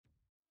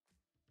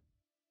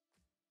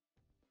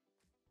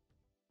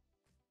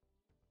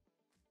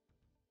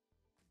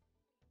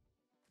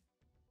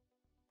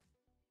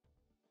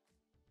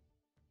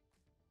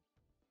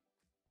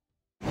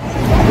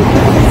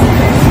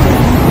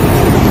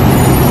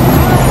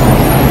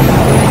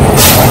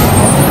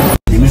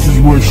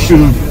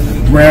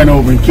Suge ran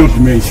over and killed the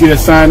man. See that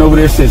sign over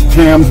there that says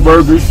Tam's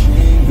Burgers?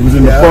 It was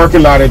in the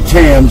parking lot at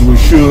Tam's where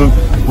Suge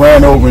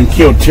ran over and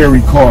killed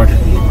Terry Carter.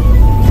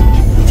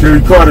 Terry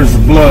Carter's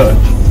blood.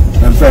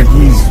 In fact,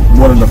 he's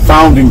one of the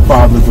founding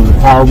fathers of the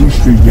Power Root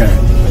Street gang.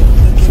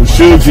 So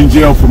Suge's in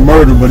jail for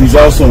murder, but he's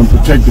also in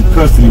protective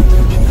custody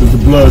because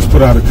the Bloods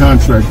put out a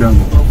contract on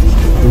him.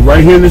 But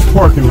right here in this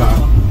parking lot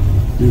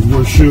is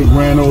where Suge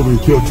ran over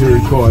and killed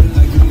Terry Carter.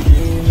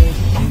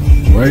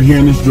 Right here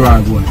in this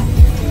driveway.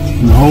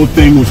 And the whole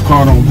thing was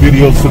caught on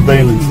video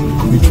surveillance.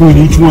 Between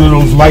each one of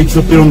those lights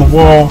up there on the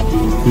wall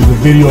is a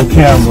video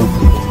camera,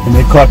 and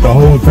they caught the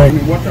whole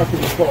thing. Watch out for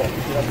the car.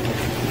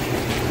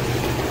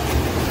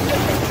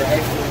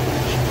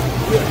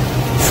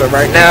 So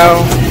right now,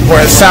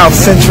 we're in South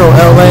Central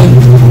LA.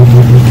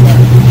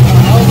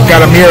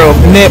 Got a mural of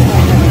Nip.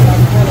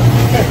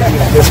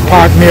 This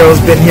park mural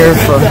has been here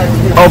for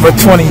over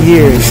 20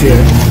 years here.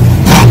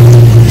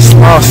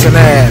 Slauson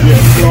Ave. Yeah,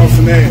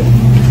 Slauson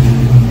Ave.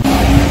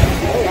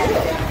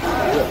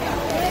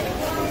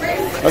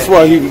 That's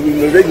why they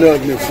love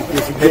Nipsey.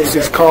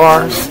 Nipsey's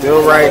car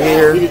still right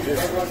here.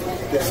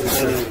 This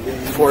is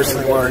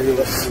unfortunately where he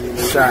was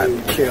shot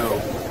and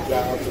killed.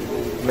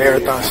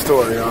 Marathon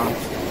story, y'all.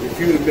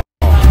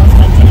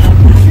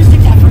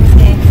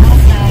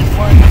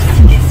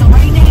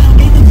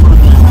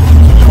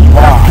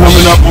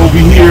 Coming up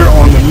over here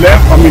on the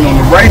left, on the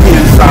right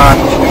hand side,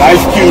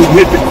 Ice Cube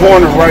hit the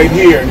corner right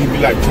here and he'd be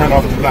like, turn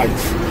off the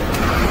lights.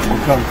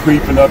 He'd come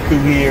creeping up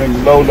through here in the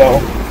low.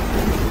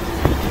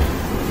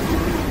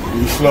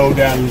 He slowed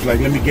down, he was like,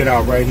 let me get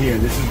out right here.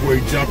 And this is where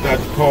he jumped out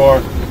the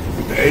car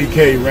with the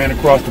AK, ran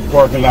across the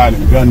parking lot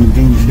and gunned the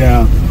dudes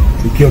down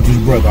and killed his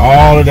brother.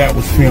 All of that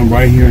was filmed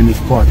right here in this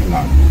parking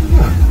lot.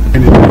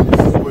 And this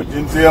is where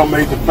Denzel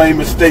made the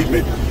famous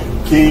statement,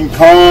 King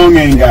Kong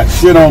ain't got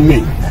shit on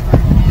me.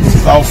 This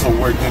is also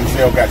where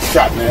Denzel got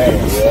shot in the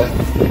ass.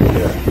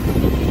 Yeah.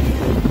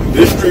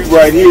 This street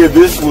right here,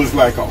 this was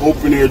like an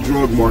open air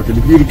drug market.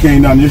 If you'd have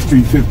came down this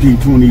street 15,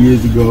 20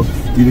 years ago,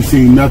 you'd have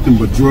seen nothing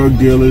but drug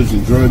dealers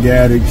and drug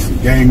addicts and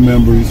gang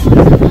members. They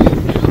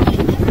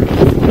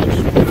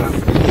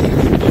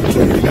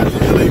got the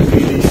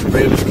LAPD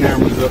surveillance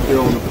cameras up there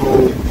on the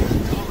pole.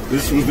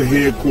 This was the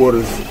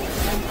headquarters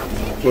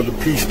for the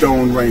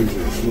P-Stone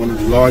Rangers, one of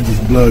the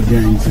largest blood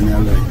gangs in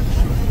LA.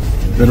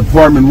 That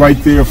apartment right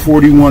there,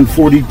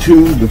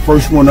 4142, the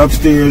first one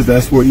upstairs,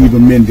 that's where Eva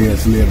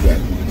Mendes lived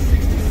at.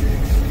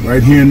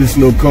 Right here in this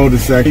little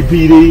cul-de-sac.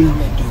 LAPD,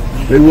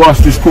 they watch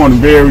this corner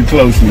very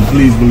closely,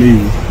 please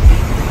believe me.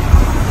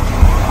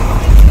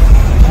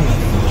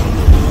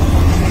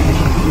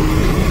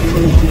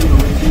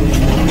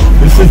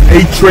 This is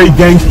A-Tray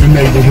gangster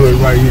neighborhood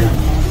right here.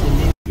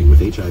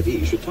 With HIV,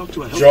 you should talk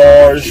to a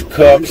jars,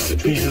 cups,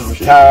 pieces of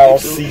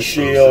towels,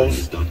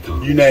 seashells,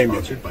 you name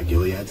it.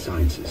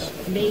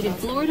 Made in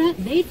Florida,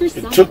 made for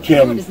it took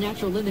him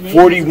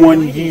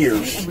 41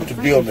 years to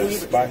build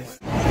this.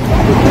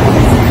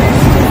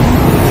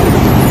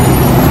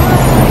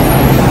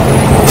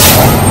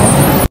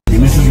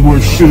 And this is where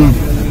Suge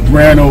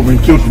ran over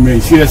and killed the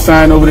man. See that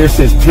sign over there that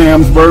says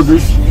Tam's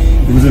Burgers?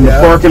 It was in the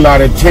parking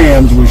lot at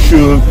Tam's where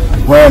Suge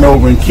ran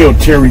over and killed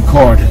Terry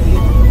Carter.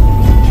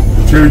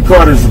 Terry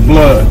Carter's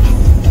blood.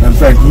 In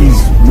fact,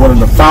 he's one of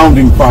the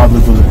founding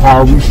fathers of the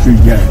Power Root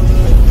Street gang.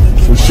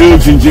 So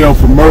Suge's in jail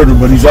for murder,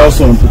 but he's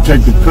also in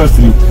protective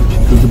custody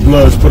because the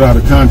Bloods put out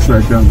a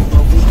contract on him.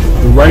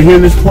 But right here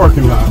in this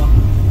parking lot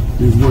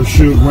is where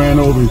Suge ran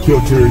over and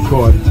killed Terry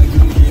Carter.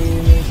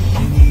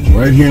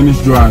 Right here in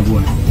this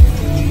driveway.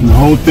 And the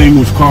whole thing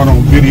was caught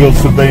on video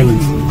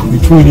surveillance.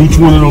 Between each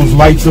one of those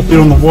lights up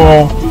there on the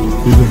wall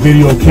is a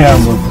video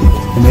camera,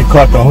 and they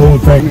caught the whole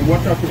thing.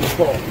 Watch out for the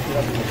car.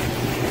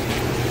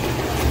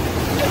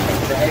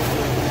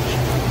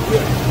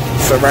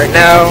 So right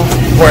now,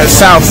 we're in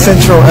South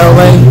Central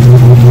LA.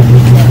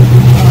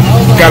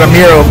 Got a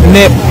mural of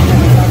Nip.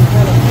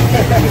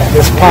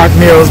 This park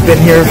mural has been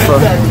here for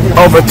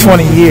over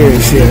 20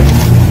 years here.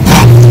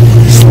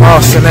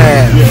 Slauson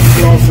Ave. Yeah,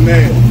 Slauson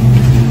Ave.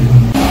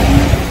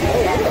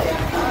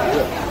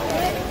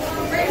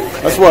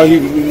 That's why they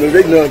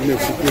love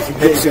Nipsey.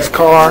 Nipsey's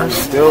car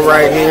still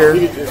right here.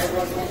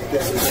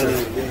 This is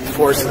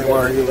unfortunately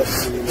where he was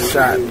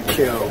shot and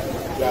killed.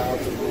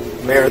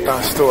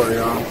 Marathon story,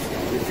 y'all.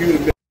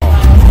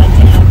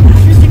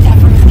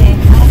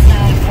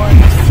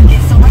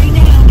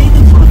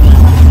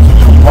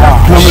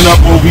 Coming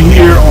up over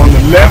here on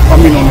the left, on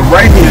the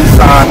right hand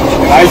side,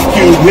 Ice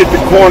Cube hit the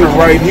corner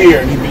right here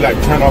and he'd be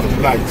like, turn off the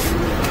lights.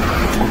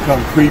 He'd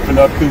come creeping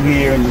up through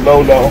here in the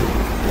low.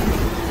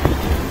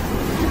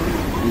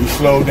 He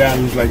slowed down,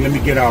 he was like, let me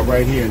get out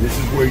right here. And this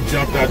is where he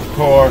jumped out the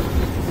car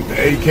with the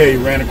AK,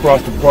 ran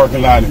across the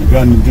parking lot and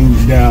gunned the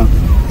dudes down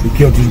and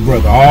killed his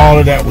brother. All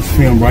of that was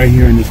filmed right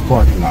here in this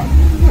parking lot.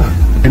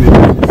 And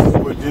this is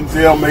where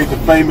Denzel made the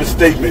famous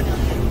statement,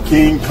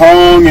 King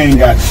Kong ain't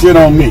got shit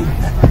on me.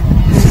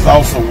 This is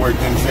also where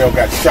Denzel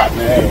got shot in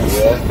the ass.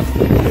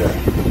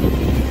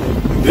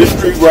 This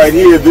street right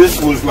here,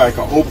 this was like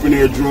an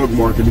open-air drug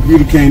market. If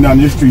you'd have came down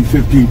this street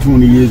 15,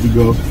 20 years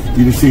ago,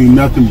 you'd have seen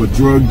nothing but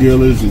drug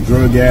dealers and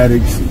drug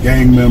addicts and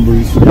gang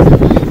members. So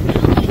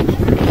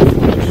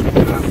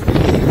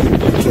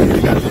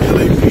you got the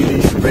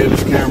LAPD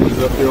surveillance cameras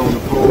up there on the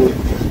pole.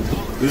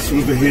 This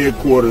was the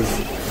headquarters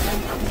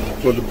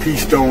for the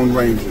P-Stone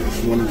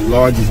Rangers, one of the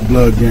largest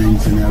blood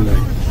gangs in LA.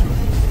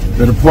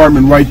 That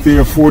apartment right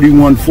there,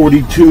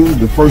 4142,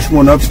 the first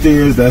one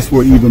upstairs, that's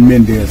where Eva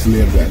Mendez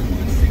lived at.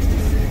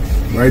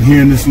 Right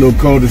here in this little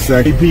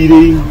cul-de-sac.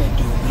 APD,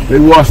 they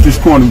watch this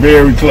corner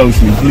very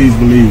closely, please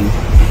believe me.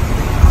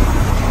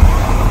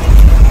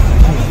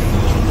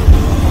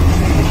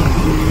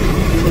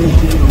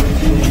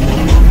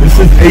 This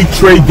is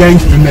A-Tray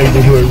gangster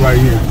neighborhood right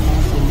here.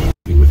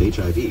 With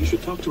HIV,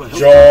 should talk to a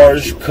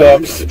Jars,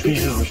 cups,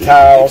 pieces of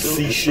towels,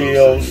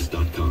 seashells,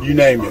 you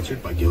name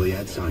it. By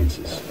Gilead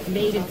Sciences.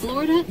 Made in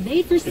Florida,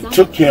 made for It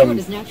took him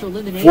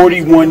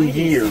 41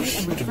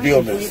 years to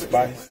build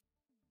this.